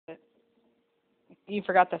You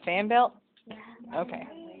forgot the fan belt? Yeah. Okay.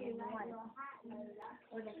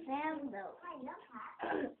 Well, the fan belt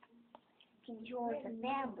controls the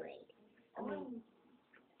fan blade. I mean,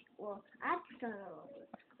 well, I don't know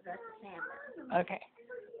about the fan belt. Okay.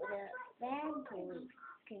 The fan blade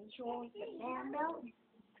controls the fan belt,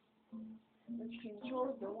 which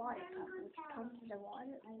controls the water pump, which pumps the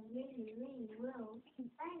water.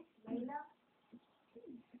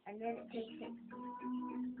 And then it takes it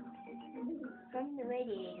from the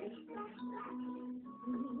radiator,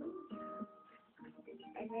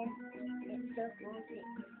 and then it circles it,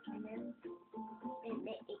 and then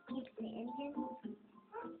it keeps the engine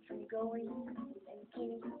from going and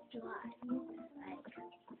getting too hot. Like,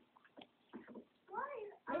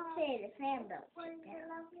 let's say the fan belt shut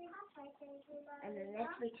down, and the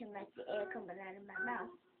next reason like the air coming out of my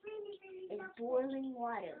mouth is boiling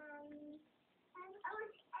water.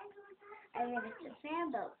 And then if the fan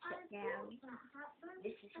belt shut down,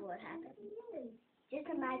 this is what happens. Just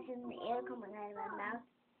imagine the air coming out of my mouth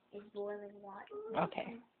is boiling water.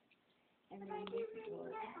 Okay. And then this is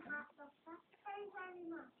what happens.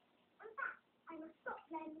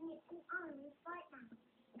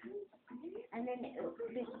 And then it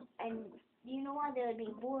would be, and do you know why there would be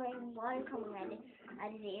boiling water coming out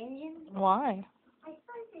of the engine? Why?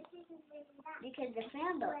 Because the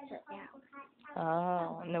fan belt shut down.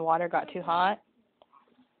 Oh, and the water got too hot?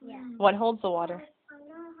 Yeah. What holds the water?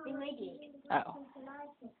 The radiator. Oh.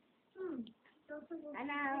 And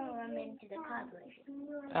now I'm into the carburetor.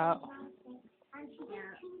 Oh. Now,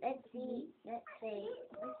 let's say, this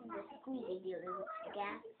is a squeezy dealer with the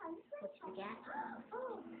gas,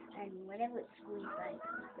 and whenever it's squeezed, like,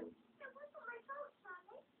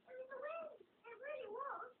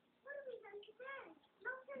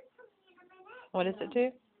 What does it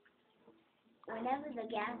do? whenever the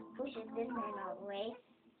gas pushes this in all the way,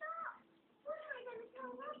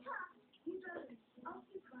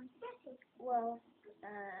 well,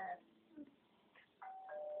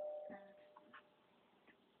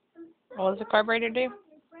 What does the carburetor do?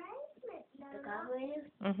 the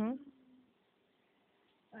carburetor, Mhm.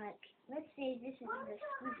 like, let's say this is the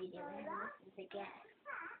squeezy dealer, and this is the gas,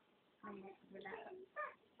 and this is the metal.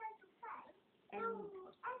 And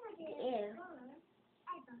the air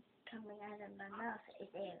coming out of my mouth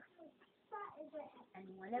is air.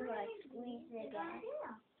 And whenever I squeeze the gas,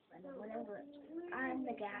 and whenever I'm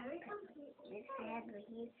the gas pedal, this hand right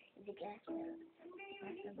here is the gas pedal.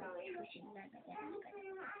 That's the most pushing on the gas pedal.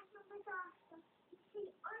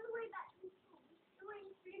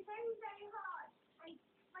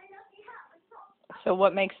 So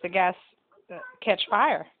what makes the gas catch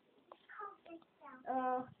fire?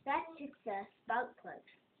 That's just a spark plug.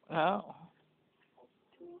 Oh.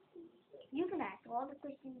 You can ask all the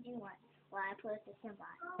questions you want while I put the symbol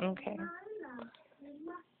on. Okay.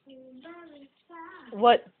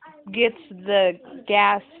 What gets the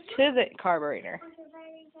gas to the carburetor?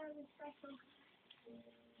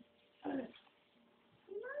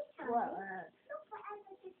 Well,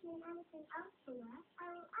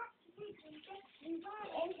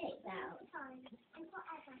 the intake valve.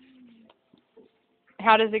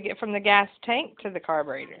 How does it get from the gas tank to the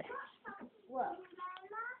carburetor? Well,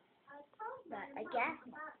 a gas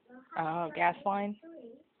line. Oh, gas line?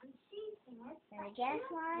 And a gas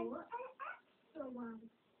line.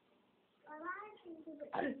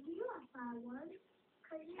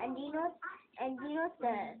 And do you know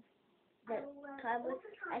the carburetor?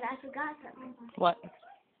 And I forgot something. What?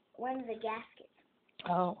 One of the gaskets.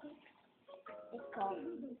 Oh. It's called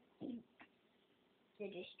the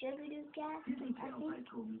distributor gasket, I think.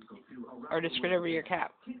 Or distributor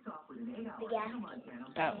cap? The gasket.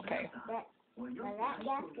 Oh, okay. That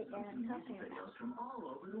gasket that I'm talking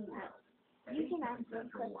about. You can ask those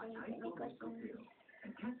questions, any questions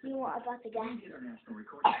you want about the gasket.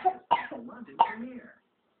 Tell me,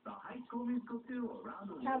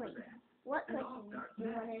 what questions do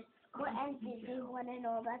you want to, what answers do you want to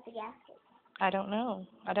know about the gasket? I don't know.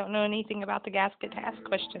 I don't know anything about the gasket to ask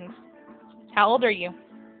questions. How old are you?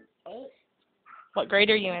 8? What grade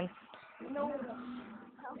are you in? No.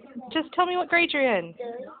 Just tell me what grade you're in.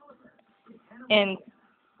 3rd. And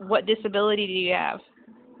what disability do you have?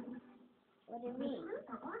 What do you mean?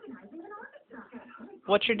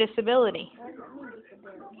 What's your disability? What does it mean,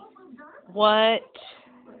 disability? What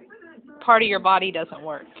part of your body doesn't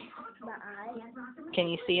work? My eye? Can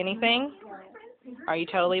you see anything? No. Are you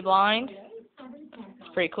totally blind?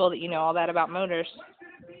 It's pretty cool that you know all that about motors.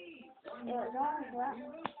 It was all what?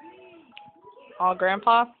 All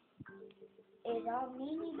Grandpa? It was all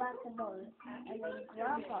Mimi about the motor, and then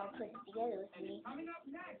Grandpa put it together with me.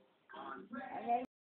 And then